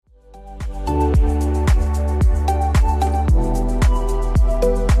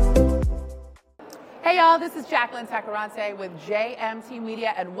y'all. This is Jaclyn Tacoronte with JMT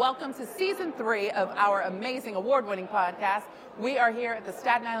Media, and welcome to Season 3 of our amazing award-winning podcast. We are here at the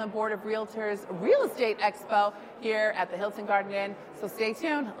Staten Island Board of Realtors Real Estate Expo here at the Hilton Garden Inn. So stay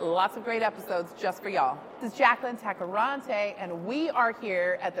tuned. Lots of great episodes just for y'all. This is Jaclyn Tacoronte, and we are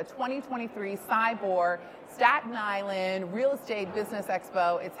here at the 2023 CyBOR Staten Island Real Estate Business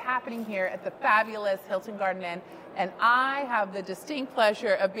Expo. It's happening here at the fabulous Hilton Garden Inn. And I have the distinct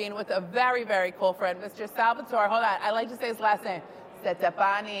pleasure of being with a very, very cool friend, Mr. Salvatore. Hold on, I like to say his last name,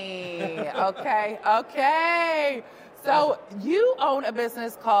 Settepani. Okay. So you own a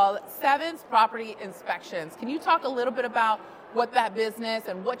business called Seven's Property Inspections. Can you talk a little bit about what that business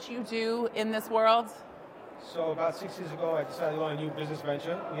and what you do in this world? So about 6 years ago, I decided to go on a new business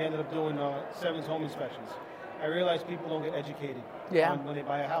venture. We ended up doing Seven's home inspections. I realized people don't get educated when they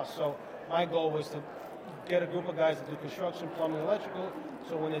buy a house. So my goal was to get a group of guys that do construction, plumbing, electrical,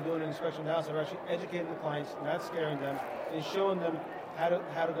 so when they're doing an inspection of the house, they're actually educating the clients, not scaring them, and showing them how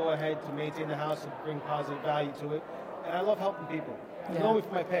to go ahead to maintain the house and bring positive value to it. And I love helping people. You know me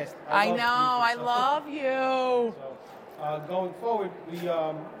from my past. I love you. So going forward, we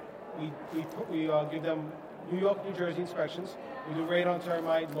give them New York, New Jersey inspections. We do radon,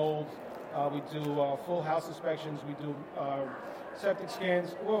 termite, mold. We do full house inspections. We do septic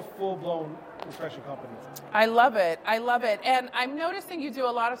scans. We're a full-blown inspection company. I love it. And I'm noticing you do a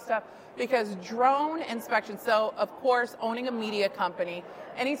lot of stuff because drone inspections, so of course, owning a media company,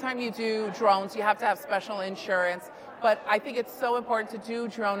 anytime you do drones, you have to have special insurance. But I think it's so important to do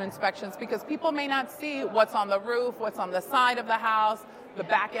drone inspections because people may not see what's on the roof, what's on the side of the house, the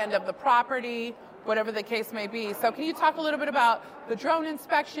back end of the property, whatever the case may be. So can you talk a little bit about the drone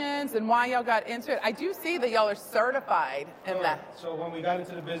inspections and why y'all got into it? I do see that y'all are certified in that. So when we got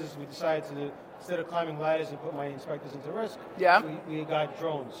into the business, we decided to, instead of climbing ladders and put my inspectors into risk, we got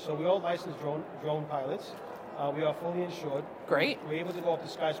drones. So we all licensed drone pilots. We are fully insured. Great. We're able to go up to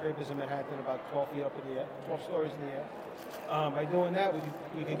skyscrapers in Manhattan about 12 feet up in the air, 12 stories in the air. By doing that,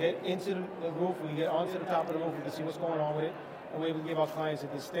 we can get into the roof, we can get onto the top of the roof, we can see what's going on with it, and we're able to give our clients a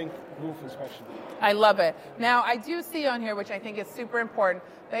distinct roof inspection. I love it. Now, I do see on here, which I think is super important,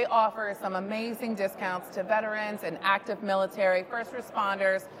 they offer some amazing discounts to veterans and active military, first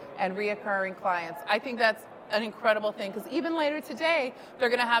responders, and reoccurring clients. I think that's an incredible thing because even later today, they're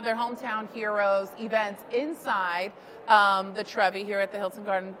going to have their Hometown Heroes events inside the Trevi here at the Hilton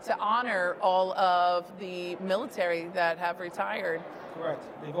Garden to honor all of the military that have retired. Correct.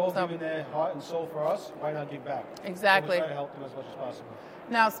 They've all given their heart and soul for us. Why not give back? Exactly. So we try to help them as much as possible.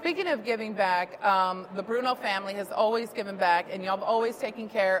 Now, speaking of giving back, the Bruno family has always given back, and y'all have always taken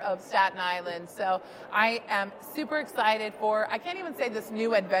care of Staten Island. So I am super excited for, I can't even say this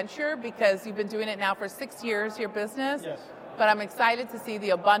new adventure because you've been doing it now for 6 years, your business. Yes. But I'm excited to see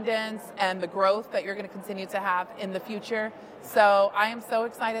the abundance and the growth that you're going to continue to have in the future. So I am so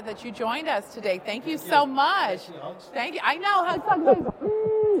excited that you joined us today. Thank you so much. Thank you. I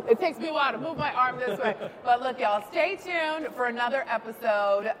know. It takes me a while to move my arm this way. But look, y'all, stay tuned for another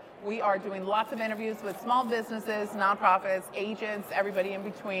episode. We are doing lots of interviews with small businesses, nonprofits, agents, everybody in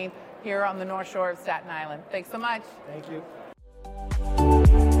between here on the North Shore of Staten Island. Thanks so much. Thank you.